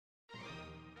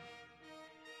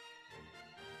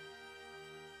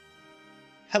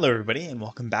Hello everybody and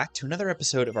welcome back to another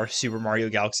episode of our Super Mario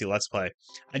Galaxy Let's Play.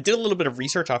 I did a little bit of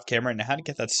research off camera into how to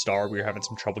get that star we were having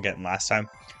some trouble getting last time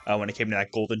when it came to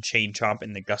that golden chain chomp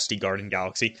in the Gusty Garden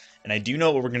Galaxy. And I do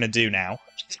know what we're going to do now.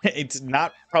 It's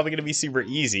not probably going to be super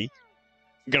easy.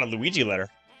 We got a Luigi letter.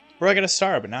 Where I got a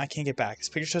star, but now I can't get back. This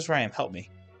picture shows where I am. Help me.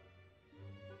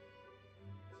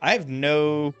 I have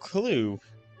no clue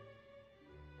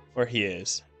where he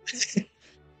is.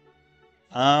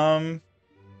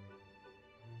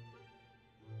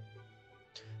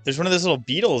 There's one of those little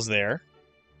beetles there.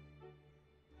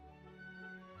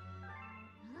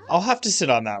 I'll have to sit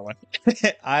on that one.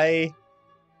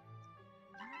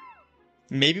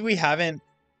 Maybe we haven't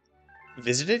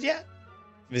visited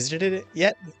it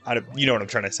yet? You know what I'm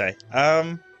trying to say.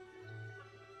 But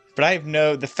I have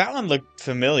the fountain looked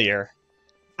familiar.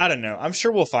 I don't know. I'm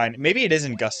sure we'll find. Maybe it is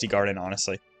in Gusty Garden,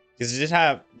 honestly. Because it did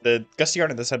have, the Gusty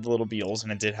Garden does have the little beetles,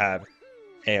 and it did have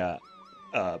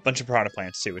a bunch of piranha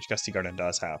plants too, which Gusty Garden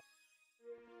does have.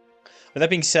 With that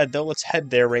being said, though, let's head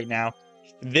there right now.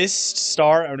 This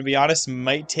star, I'm going to be honest,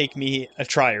 might take me a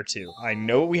try or two. I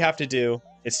know what we have to do.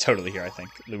 It's totally here, I think.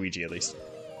 Luigi, at least.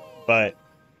 But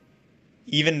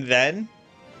even then,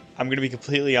 I'm going to be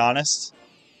completely honest.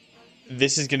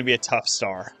 This is going to be a tough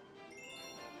star.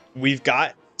 We've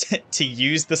got to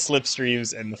use the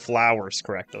slipstreams and the flowers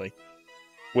correctly.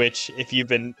 Which, if you've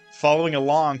been following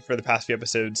along for the past few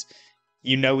episodes,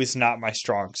 you know is not my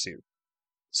strong suit.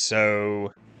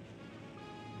 So,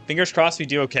 fingers crossed we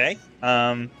do okay.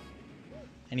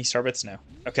 Any star bits? No.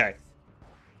 Okay.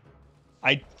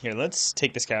 Here, let's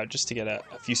take this guy out just to get a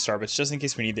few star bits, just in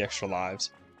case we need the extra lives.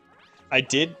 I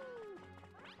did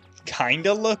kind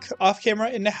of look off camera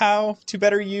into how to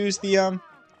better use the,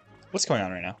 what's going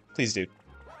on right now? Please, dude.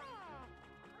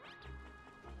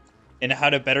 And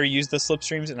how to better use the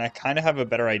slipstreams, and I kind of have a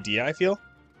better idea, I feel.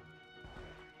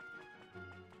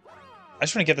 I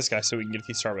just want to get this guy so we can get a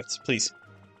few star bits, please.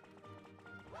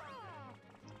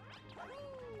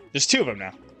 There's two of them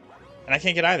now, and I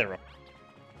can't get either of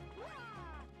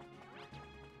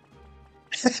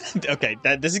them. Okay,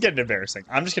 this is getting embarrassing.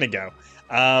 I'm just gonna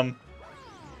go.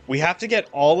 We have to get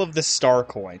all of the star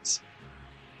coins.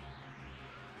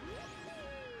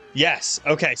 Yes.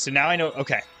 Okay, so now I know.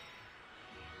 Okay.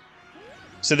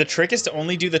 So the trick is to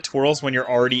only do the twirls when you're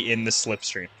already in the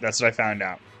slipstream. That's what I found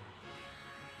out.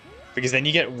 Because then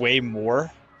you get way more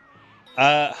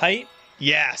height.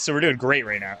 Yeah, so we're doing great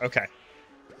right now. Okay.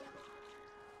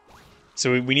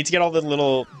 So we need to get all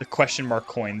the question mark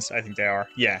coins, I think they are.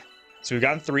 Yeah. So we've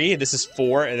gotten 3, this is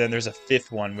 4, and then there's a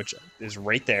 5th one, which is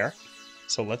right there.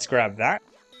 So let's grab that.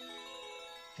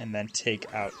 And then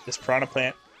take out this piranha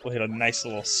plant. We'll hit a nice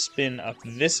little spin up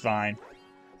this vine.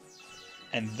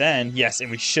 And then, yes,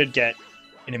 and we should get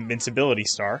an invincibility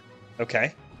star.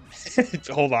 Okay.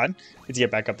 Hold on. Let's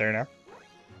get back up there now.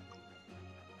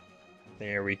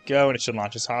 There we go, and it should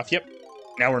launch us off. Yep.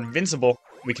 Now we're invincible.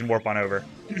 We can warp on over.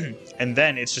 And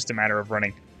then it's just a matter of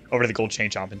running over to the gold chain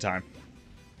chomp in time.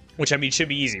 Which, I mean, should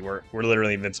be easy. We're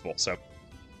literally invincible, so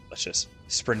let's just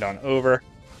sprint on over.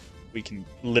 We can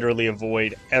literally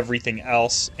avoid everything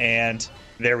else, and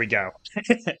there we go.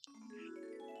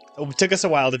 It took us a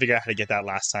while to figure out how to get that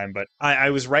last time, but I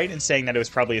was right in saying that it was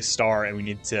probably a star and we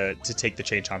needed to take the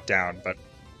chain chomp down, but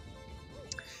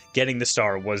getting the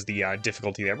star was the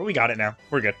difficulty there, but we got it now.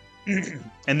 We're good.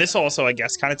 And this also, I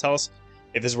guess, kind of tells us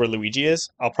if this is where Luigi is.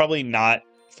 I'll probably not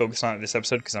focus on it this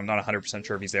episode because I'm not 100%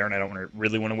 sure if he's there and I don't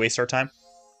really want to waste our time.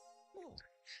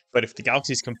 But if the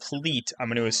galaxy is complete, I'm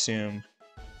going to assume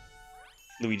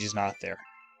Luigi's not there.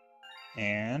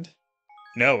 And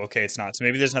no, okay, it's not. So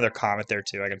maybe there's another comet there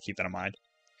too. I gotta keep that in mind.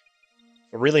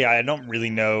 But really, I don't really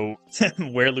know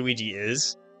where Luigi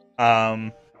is.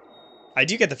 I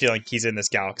do get the feeling he's in this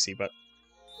galaxy, but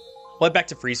we'll head back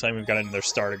to Freezeflame. We've got another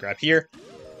star to grab here.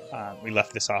 We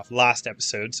left this off last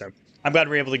episode, so I'm glad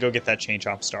we're able to go get that chain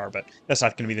chomp star, but that's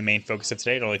not going to be the main focus of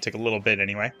today. It only took a little bit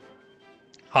anyway.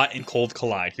 Hot and cold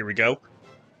collide. Here we go.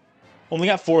 Only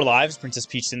got 4 lives. Princess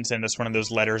Peach didn't send us one of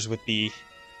those letters with the...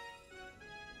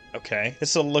 Okay,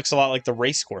 this looks a lot like the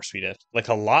race course we did. Like,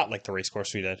 a lot like the race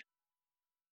course we did.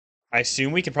 I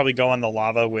assume we could probably go on the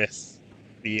lava with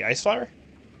the ice flower?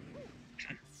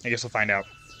 I guess we'll find out.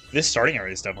 This starting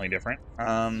area is definitely different.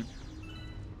 How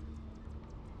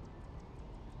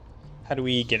do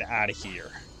we get out of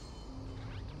here?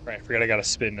 Right, I forgot I gotta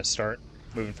spin to start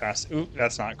moving fast. Ooh,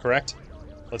 that's not correct.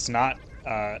 Let's not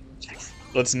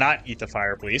eat the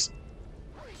fire, please.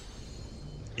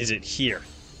 Is it here?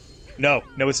 No,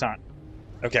 it's not.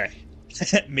 Okay.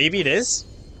 Maybe it is?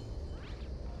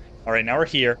 Alright, now we're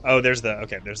here. Oh, there's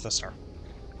the star.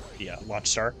 The launch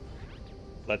star.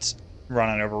 Let's run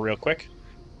on over real quick.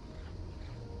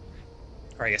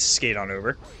 Or I guess skate on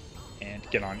over. And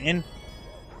get on in.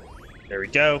 There we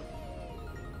go.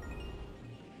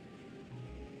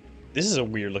 This is a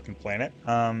weird looking planet.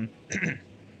 I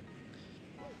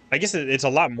guess it's a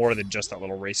lot more than just that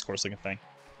little race course looking thing.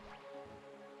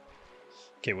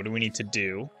 Okay, what do we need to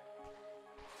do?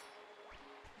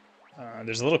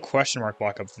 There's a little question mark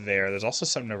block up there. There's also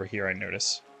something over here I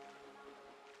notice.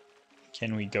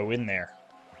 Can we go in there?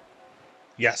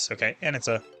 Yes, okay. And it's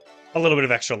a little bit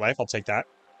of extra life. I'll take that.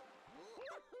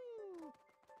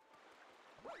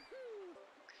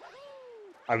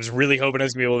 I was really hoping I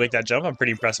was going to be able to make that jump. I'm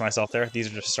pretty impressed with myself there. These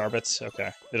are just star bits.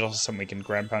 Okay. There's also something we can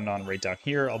ground pound on right down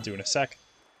here. I'll do in a sec.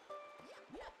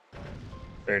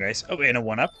 Very nice. Oh, and a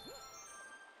 1-up.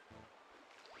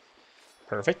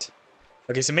 Perfect.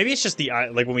 Okay, so maybe it's just the,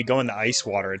 like when we go in the ice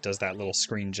water, it does that little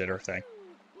screen jitter thing.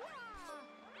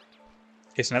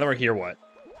 Okay, so now that we're here, what?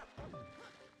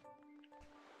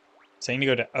 Saying to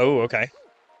go to, oh, okay.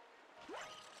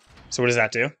 So what does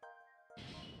that do?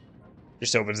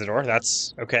 Just opens the door.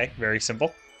 That's okay. Very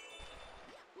simple.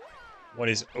 What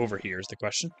is over here is the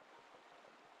question.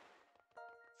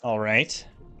 All right.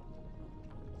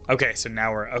 Okay, so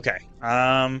now we're okay.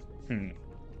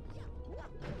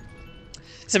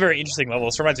 It's a very interesting level.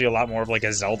 This reminds me a lot more of like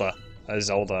a Zelda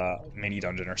mini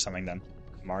dungeon or something than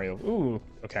Mario. Ooh,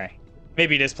 okay.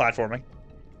 Maybe it is platforming.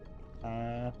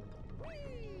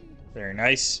 Very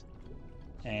nice.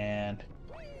 And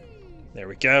there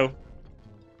we go.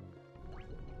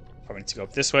 Probably need to go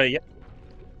up this way. Yep.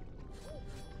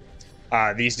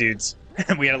 These dudes.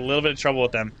 We had a little bit of trouble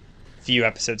with them a few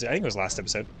episodes. I think it was last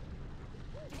episode.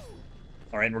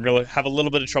 All right, we're going to have a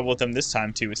little bit of trouble with them this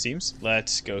time, too, it seems.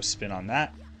 Let's go spin on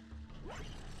that.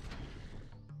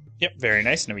 Yep, very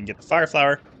nice. Now we can get the fire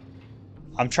flower.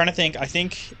 I'm trying to think. I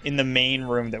think in the main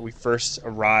room that we first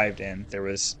arrived in, there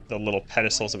was the little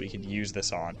pedestals that we could use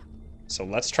this on. So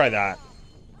let's try that.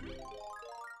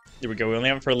 There we go. We only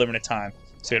have it for a limited time,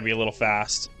 so gotta be a little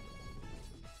fast.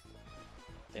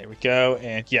 There we go.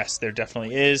 And yes, there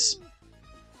definitely is.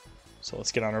 So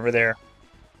let's get on over there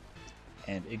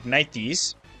and ignite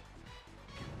these.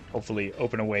 Hopefully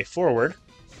open a way forward.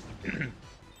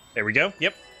 There we go.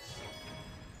 Yep.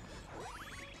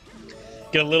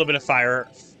 Get a little bit of fire.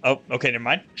 Oh, okay, never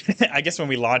mind. I guess when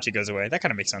we launch, it goes away. That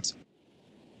kind of makes sense.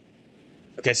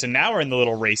 Okay, so now we're in the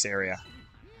little race area.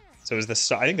 So is the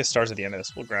star? I think the star's at the end of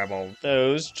this. We'll grab all of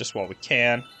those just while we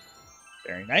can.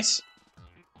 Very nice.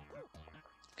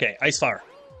 Okay, ice flower.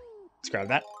 Let's grab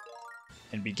that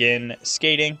and begin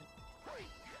skating.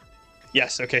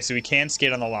 Yes, okay, so we can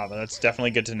skate on the lava. That's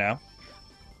definitely good to know.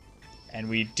 And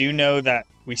we do know that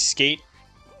we skate.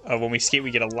 When we skate,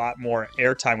 we get a lot more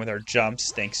airtime with our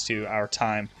jumps, thanks to our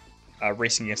time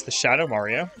racing against the Shadow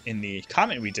Mario in the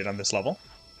comment we did on this level.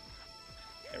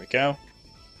 There we go.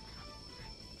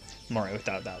 Mario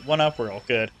without that 1-up, we're all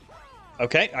good.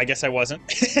 Okay, I guess I wasn't.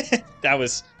 That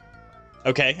was...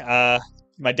 Okay,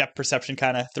 my depth perception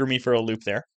kind of threw me for a loop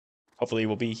there. Hopefully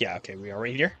we'll be... Yeah, okay, we are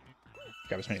right here.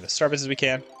 Grab as many of the starbits as we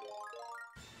can.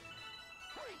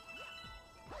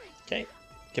 Okay,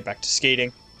 get back to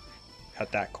skating. Cut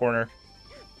that corner.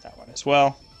 That one as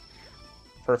well.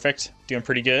 Perfect. Doing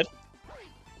pretty good.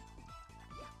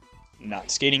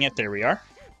 Not skating it. There we are.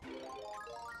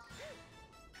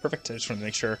 Perfect. I just wanted to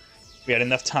make sure we had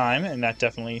enough time, and that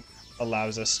definitely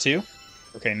allows us to.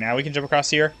 Okay, now we can jump across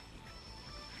here.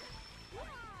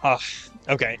 Oh,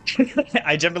 okay.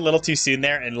 I jumped a little too soon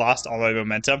there and lost all my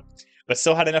momentum, but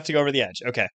still had enough to go over the edge.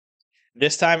 Okay.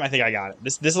 This time, I think I got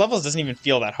it. This level doesn't even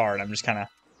feel that hard. I'm just kind of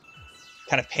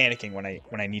panicking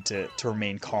when I need to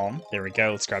remain calm. There we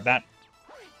go. Let's grab that.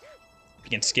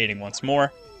 Begin skating once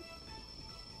more.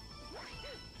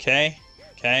 Okay.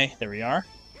 Okay. There we are.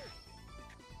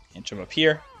 And jump up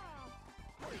here.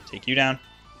 Take you down.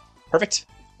 Perfect.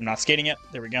 I'm not skating yet.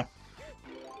 There we go.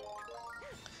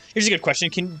 Here's a good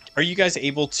question. Are you guys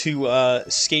able to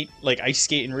skate, like ice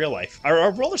skate in real life? Or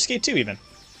roller skate too, even?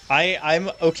 I'm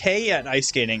okay at ice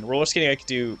skating. Roller skating I could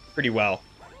do pretty well.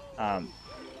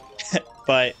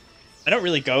 But I don't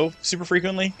really go super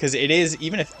frequently because it is,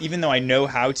 even though I know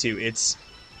how to,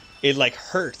 it like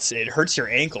hurts. It hurts your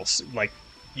ankles. Like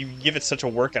you give it such a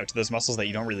workout to those muscles that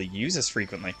you don't really use as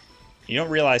frequently. You don't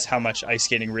realize how much ice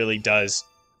skating really does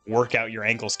work out your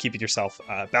ankles, keeping yourself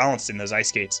balanced in those ice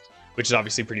skates, which is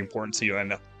obviously pretty important so you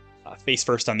end up face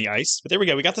first on the ice. But there we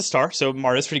go. We got the star. So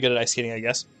Mario's pretty good at ice skating, I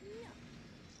guess.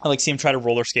 I like to see him try to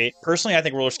roller skate. Personally, I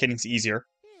think roller skating's easier.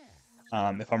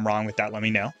 If I'm wrong with that, let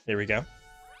me know. There we go.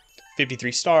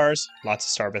 53 stars. Lots of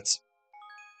star bits.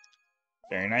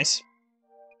 Very nice.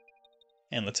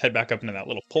 And let's head back up into that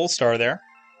little pole star there.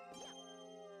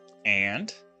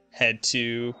 And head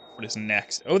to... What is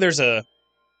next? Oh, there's a...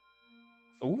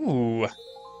 Ooh.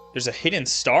 There's a hidden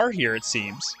star here, it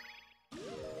seems.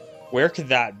 Where could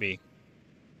that be?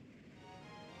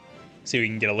 See if we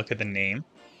can get a look at the name.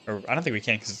 Or, I don't think we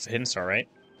can because it's a hidden star, right?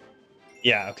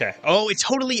 Yeah, okay. Oh, it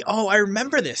totally... Oh, I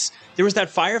remember this. There was that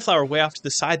fire flower way off to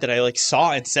the side that I, like,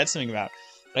 saw and said something about.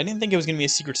 But I didn't think it was going to be a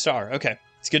secret star. Okay,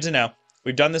 it's good to know.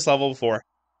 We've done this level before.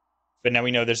 But now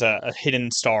we know there's a hidden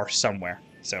star somewhere.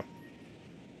 So,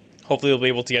 hopefully we'll be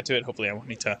able to get to it. Hopefully I won't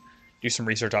need to do some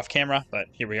research off camera. But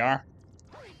here we are.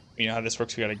 You know how this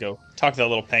works. We gotta go talk to that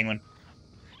little penguin.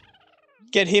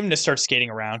 Get him to start skating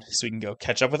around so we can go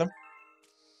catch up with him.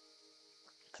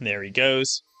 And there he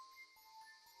goes.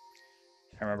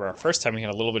 I remember our first time we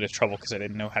had a little bit of trouble because I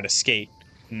didn't know how to skate.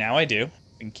 Now I do.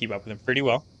 We can keep up with him pretty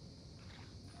well.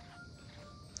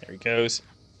 There he goes.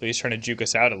 So he's trying to juke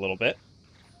us out a little bit.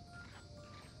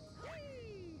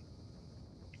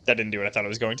 That didn't do what I thought it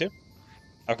was going to.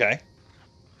 Okay.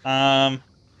 How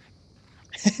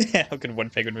could one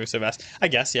penguin move so fast? I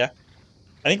guess, yeah.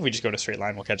 I think if we just go in a straight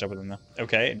line, we'll catch up with him, though.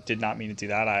 Okay, did not mean to do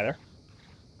that either.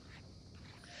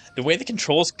 The way the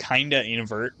controls kind of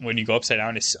invert when you go upside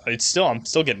down, I'm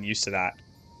still getting used to that.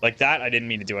 Like that, I didn't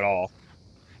mean to do at all.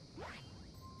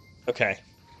 Okay.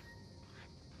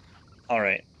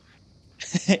 Alright.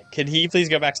 Can he please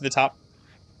go back to the top?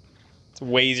 It's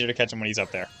way easier to catch him when he's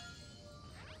up there.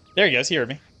 There he goes, he heard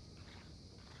me.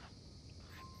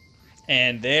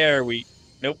 And there we...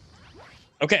 Nope.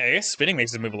 Okay, I guess spinning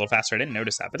makes us move a little faster. I didn't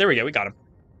notice that, but there we go, we got him.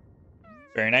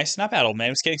 Very nice. Not bad, old man.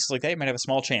 With skating like that, you might have a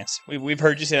small chance. We've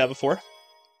heard you say that before.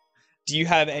 Do you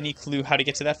have any clue how to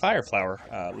get to that fire flower,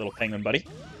 little penguin buddy?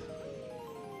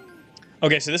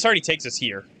 Okay, so this already takes us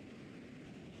here.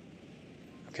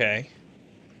 Okay.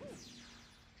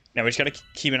 Now we just gotta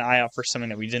keep an eye out for something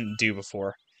that we didn't do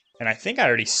before. And I think I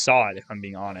already saw it, if I'm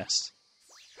being honest.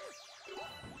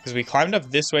 Because we climbed up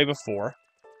this way before.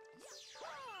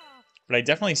 But I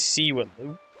definitely see what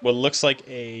looks like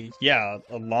a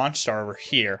launch star over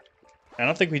here. I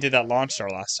don't think we did that launch star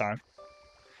last time.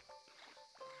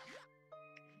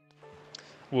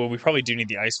 Well, we probably do need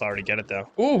the ice flower to get it, though.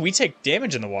 Ooh, we take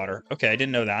damage in the water. Okay, I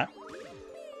didn't know that.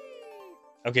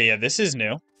 Okay, yeah, this is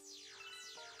new.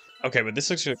 Okay, but this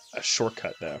looks like a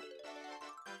shortcut, though.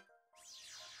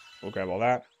 We'll grab all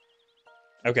that.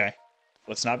 Okay.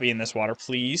 Let's not be in this water,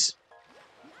 please.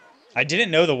 I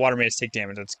didn't know the water made us take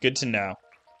damage. That's good to know.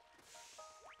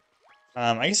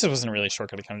 I guess it wasn't really a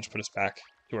shortcut. It kind of just put us back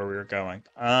to where we were going.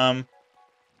 How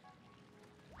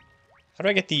do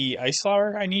I get the ice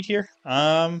flower I need here?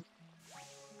 I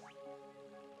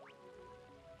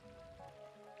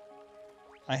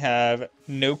have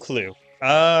no clue.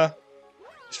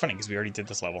 It's funny because we already did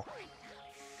this level.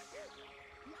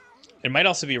 It might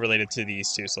also be related to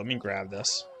these two, so let me grab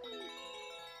this.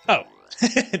 Oh,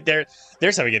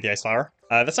 there's how we get the ice flower.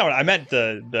 That's not what I meant,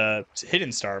 the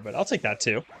hidden star, but I'll take that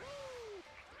too.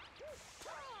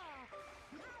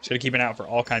 Just gotta keep an eye out for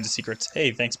all kinds of secrets.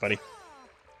 Hey, thanks, buddy.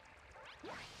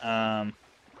 There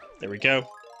we go.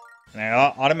 And I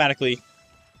automatically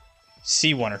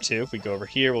see one or two. If we go over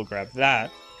here, we'll grab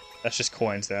that. That's just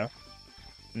coins, though.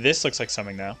 This looks like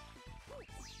something, though.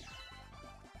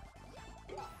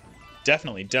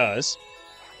 Definitely does.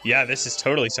 Yeah, this is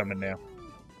totally something new.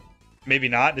 Maybe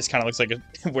not. This kind of looks like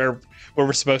where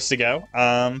we're supposed to go.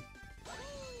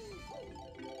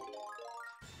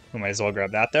 We might as well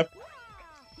grab that, though.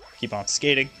 Keep on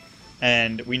skating.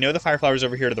 And we know the fire flower's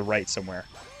over here to the right somewhere.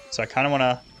 So I kind of want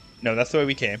to... No, that's the way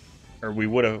we came. Or we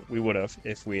would have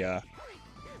if we...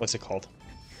 What's it called?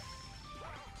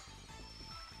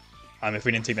 If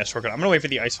we didn't take that shortcut. I'm going to wait for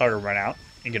the ice flower to run out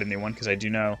and get a new one, because I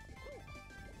do know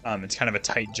it's kind of a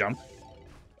tight jump.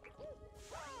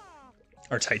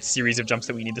 Or tight series of jumps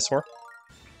that we need this for.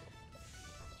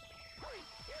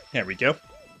 There we go.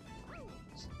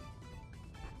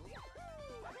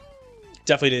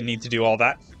 Definitely didn't need to do all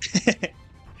that.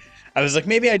 I was like,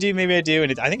 maybe I do,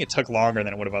 and I think it took longer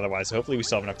than it would have otherwise, so hopefully we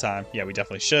still have enough time. Yeah, we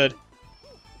definitely should.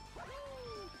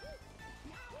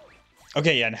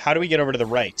 Okay, yeah, and how do we get over to the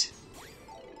right?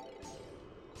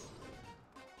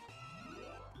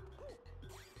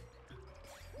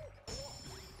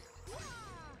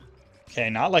 Okay,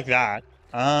 not like that.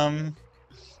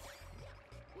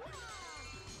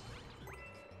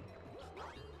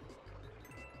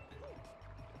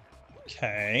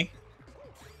 Okay.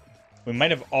 We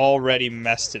might have already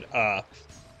messed it up.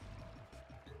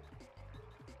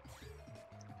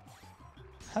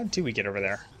 How do we get over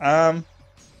there? We're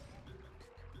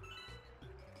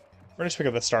gonna just pick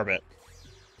up the star bit.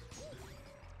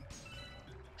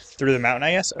 Through the mountain,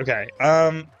 I guess? Okay.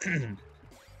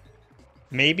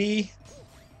 Maybe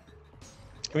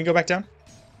Can we go back down?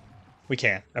 We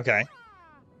can. Okay.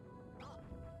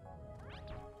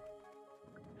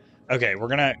 Okay, we're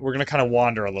gonna kind of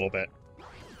wander a little bit.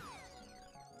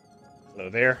 Hello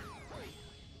there.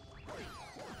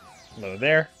 Hello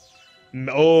there.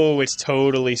 Oh, it's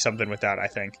totally something with that, I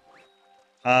think.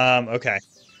 Okay.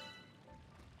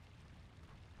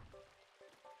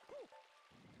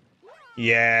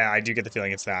 Yeah, I do get the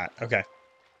feeling it's that. Okay.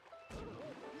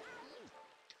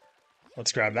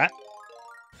 Let's grab that.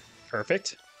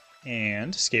 Perfect.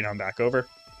 And skate on back over.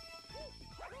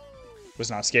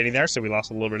 Was not skating there, so we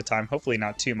lost a little bit of time. Hopefully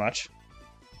not too much.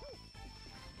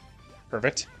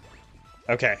 Perfect.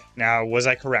 Okay, now, was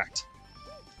I correct?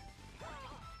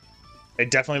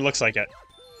 It definitely looks like it.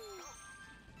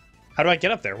 How do I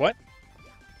get up there? What?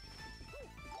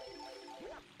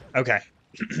 Okay.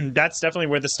 That's definitely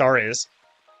where the star is.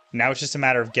 Now it's just a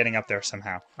matter of getting up there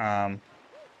somehow.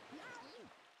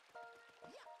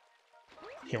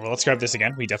 Here, well, let's grab this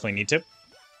again. We definitely need to.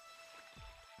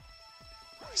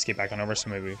 Skate back on over so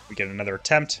maybe we get another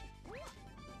attempt.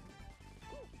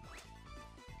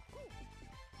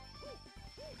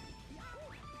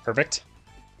 Perfect.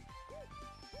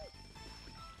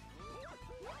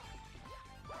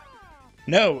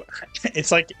 No!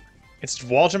 It's like... It's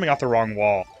wall jumping off the wrong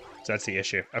wall. So that's the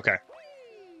issue. Okay.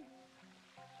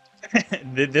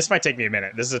 This might take me a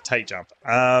minute. This is a tight jump.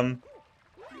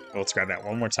 Let's grab that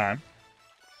one more time.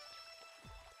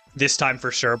 This time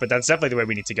for sure, but that's definitely the way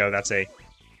we need to go. That's a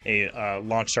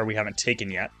launch star we haven't taken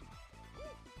yet.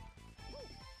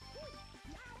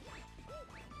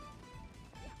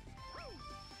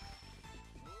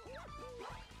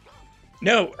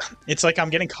 No! It's like I'm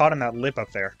getting caught in that lip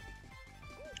up there.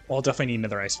 Well, I'll definitely need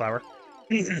another ice flower.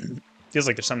 Feels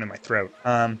like there's something in my throat.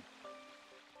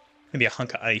 Maybe a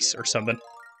hunk of ice or something.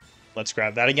 Let's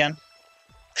grab that again.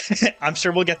 I'm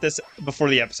sure we'll get this before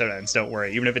the episode ends, don't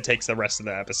worry, even if it takes the rest of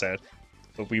the episode.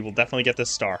 But we will definitely get this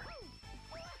star.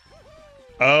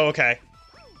 Oh, okay.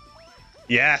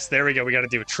 Yes, there we go. We got to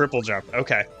do a triple jump.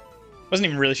 Okay. Wasn't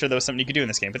even really sure there was something you could do in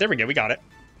this game, but there we go. We got it.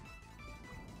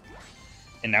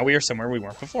 And now we are somewhere we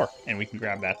weren't before. And we can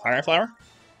grab that fire flower.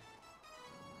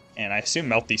 And I assume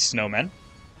melt these snowmen.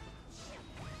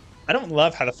 I don't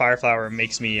love how the fire flower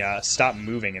makes me stop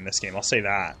moving in this game. I'll say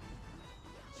that.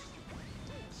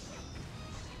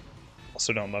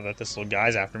 Also don't love that this little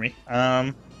guy's after me.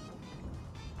 Okay,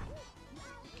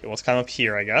 well, let's climb up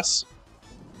here, I guess.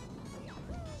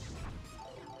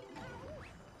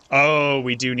 Oh,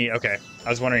 we do need... Okay, I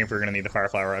was wondering if we were going to need the fire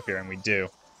flower up here, and we do.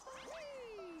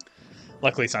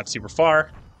 Luckily, it's not super far.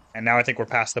 And now I think we're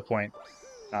past the point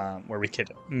where we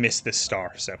could miss this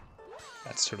star, so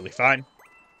that's totally fine.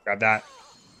 Grab that.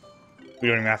 We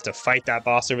don't even have to fight that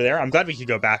boss over there. I'm glad we could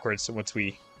go backwards once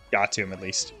we got to him, at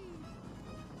least.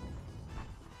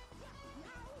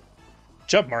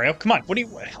 Jump, Mario. Come on. What do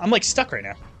you... I'm, like, stuck right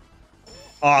now.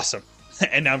 Awesome.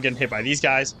 And now I'm getting hit by these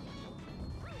guys.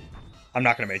 I'm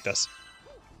not going to make this.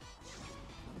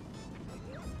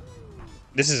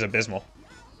 This is abysmal.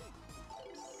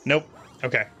 Nope.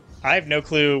 Okay. I have no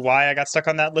clue why I got stuck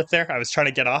on that lip there. I was trying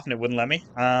to get off and it wouldn't let me.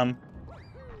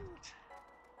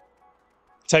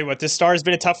 Tell you what, this star has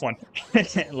been a tough one.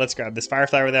 Let's grab this fire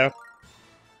flower, though.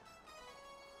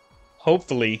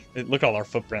 Hopefully, look at all our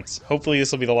footprints. Hopefully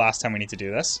this will be the last time we need to do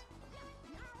this.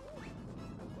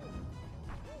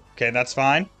 Okay, that's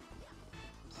fine.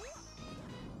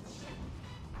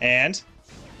 And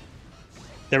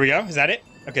there we go. Is that it?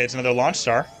 Okay, it's another launch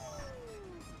star.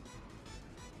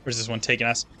 Where's this one taking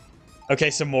us?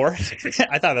 Okay, some more.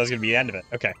 I thought that was going to be the end of it.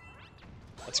 Okay.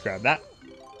 Let's grab that.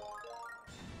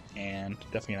 And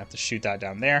definitely going to have to shoot that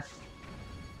down there.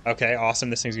 Okay, awesome.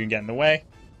 This thing's going to get in the way.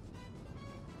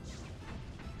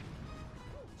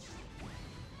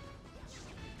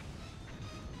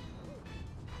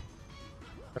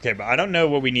 Okay, but I don't know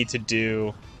what we need to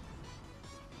do.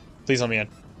 Please let me in.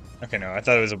 Okay, no, I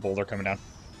thought it was a boulder coming down.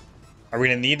 Are we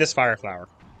going to need this fire flower?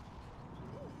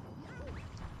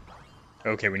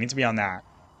 Okay, we need to be on that.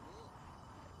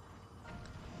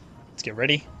 Let's get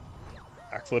ready.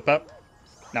 Backflip up.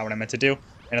 Not what I meant to do.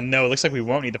 And no, it looks like we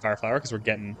won't need the fire flower because we're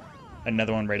getting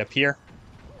another one right up here.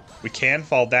 We can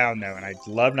fall down, though, and I'd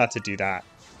love not to do that.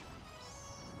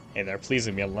 Hey there, please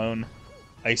leave me alone.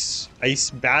 Ice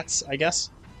bats, I guess?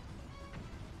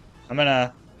 I'm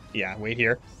gonna... Yeah, wait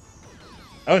here.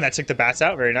 Oh, and that took the bats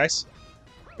out. Very nice.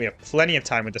 We have plenty of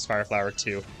time with this fire flower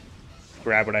to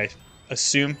grab what I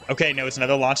assume. Okay, no, it's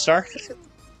another launch star.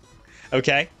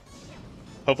 Okay.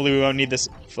 Hopefully we won't need this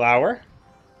flower.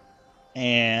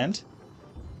 And...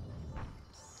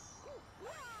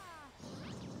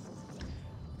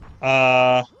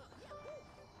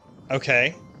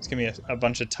 Okay. It's gonna be a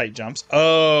bunch of tight jumps.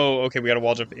 Oh, okay, we got a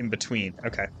wall jump in between.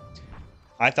 Okay.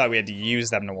 I thought we had to use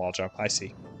them to wall jump. I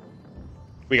see.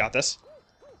 We got this.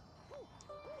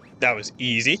 That was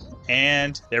easy.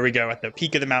 And there we go. At the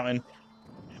peak of the mountain,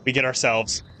 we get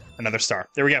ourselves another star.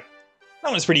 There we go. That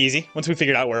one was pretty easy, once we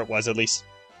figured out where it was, at least.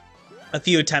 A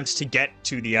few attempts to get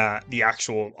to the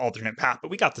actual alternate path,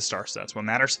 but we got the star, so that's what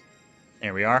matters.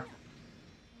 There we are.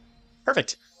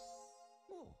 Perfect.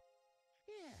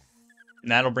 And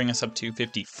that'll bring us up to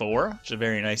 54, which is a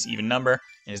very nice even number.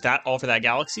 And is that all for that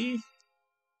galaxy?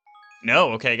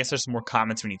 No, okay, I guess there's some more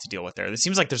comments we need to deal with there. It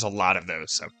seems like there's a lot of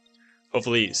those, so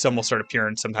hopefully some will start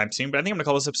appearing sometime soon. But I think I'm going to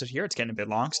call this episode here. It's getting a bit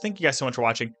long, so thank you guys so much for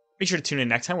watching. Make sure to tune in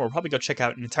next time where we'll probably go check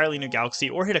out an entirely new galaxy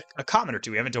or hit a comment or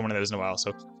two. We haven't done one of those in a while,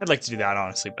 so I'd like to do that,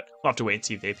 honestly, but we'll have to wait and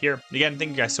see if they appear. And again,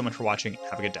 thank you guys so much for watching.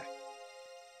 Have a good day.